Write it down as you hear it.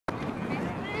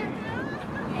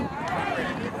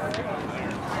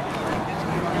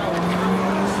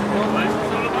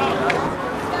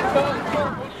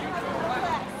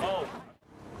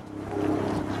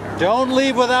Don't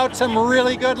leave without some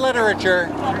really good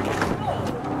literature.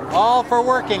 All for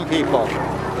working people.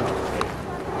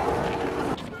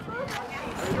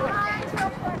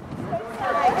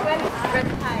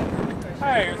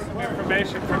 Hi, here's some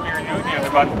information from your union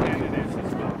about the candidates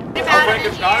as well.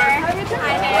 Franken's daughter?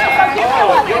 Hi there.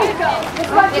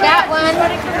 You got one?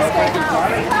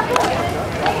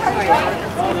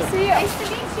 Good to see you. Nice to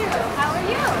meet you. How are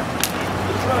you?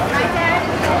 My dad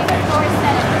is getting a course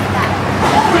set up with that.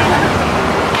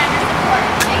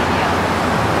 Thank you.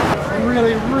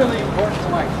 Really, really important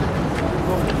election.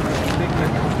 Big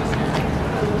difference this year.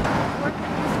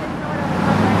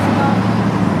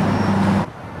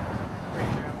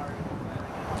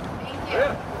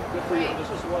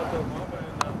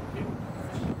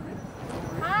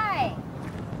 Hi.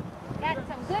 Got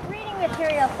some good reading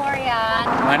material for you.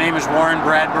 My name is Warren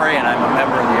Bradbury, and I'm a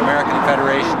member of the American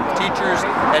Federation of Teachers,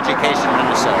 Education,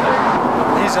 Minnesota.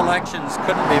 These elections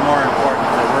couldn't be more important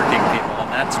for working people,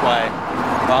 and that's why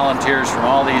volunteers from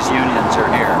all these unions are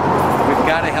here. We've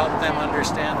got to help them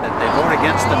understand that they vote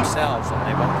against themselves when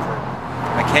they vote for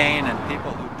McCain and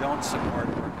people who don't support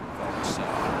working folks. So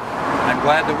I'm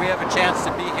glad that we have a chance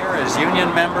to be here as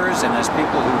union members and as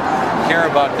people who care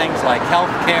about things like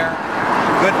health care,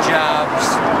 good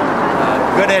jobs,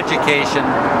 good education.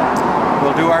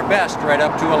 We'll do our best right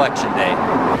up to Election Day.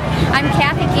 I'm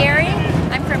Kathy Gary.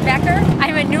 I'm from Becker.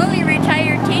 I'm a newly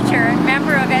retired teacher,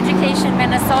 member of Education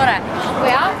Minnesota.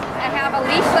 Well, I have a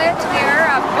leaflet here,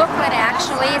 a booklet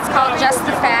actually. It's called Just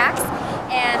the Facts,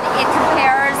 and it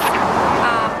compares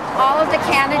all of the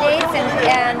candidates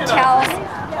and tells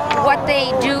what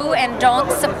they do and don't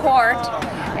support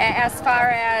as far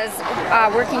as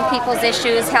working people's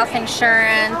issues, health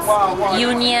insurance,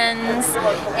 unions,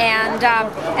 and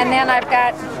then I've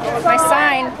got my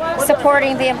sign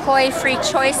supporting the Employee Free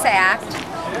Choice Act,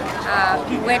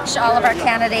 which all of our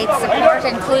candidates support,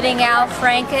 including Al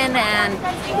Franken and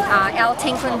Al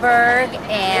Tinklenberg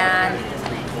and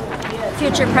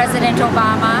future President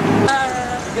Obama.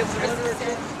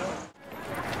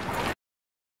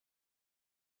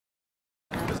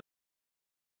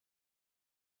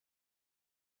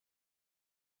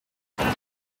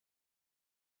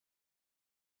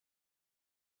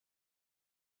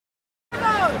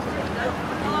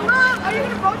 Mom, are you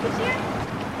going to vote this year?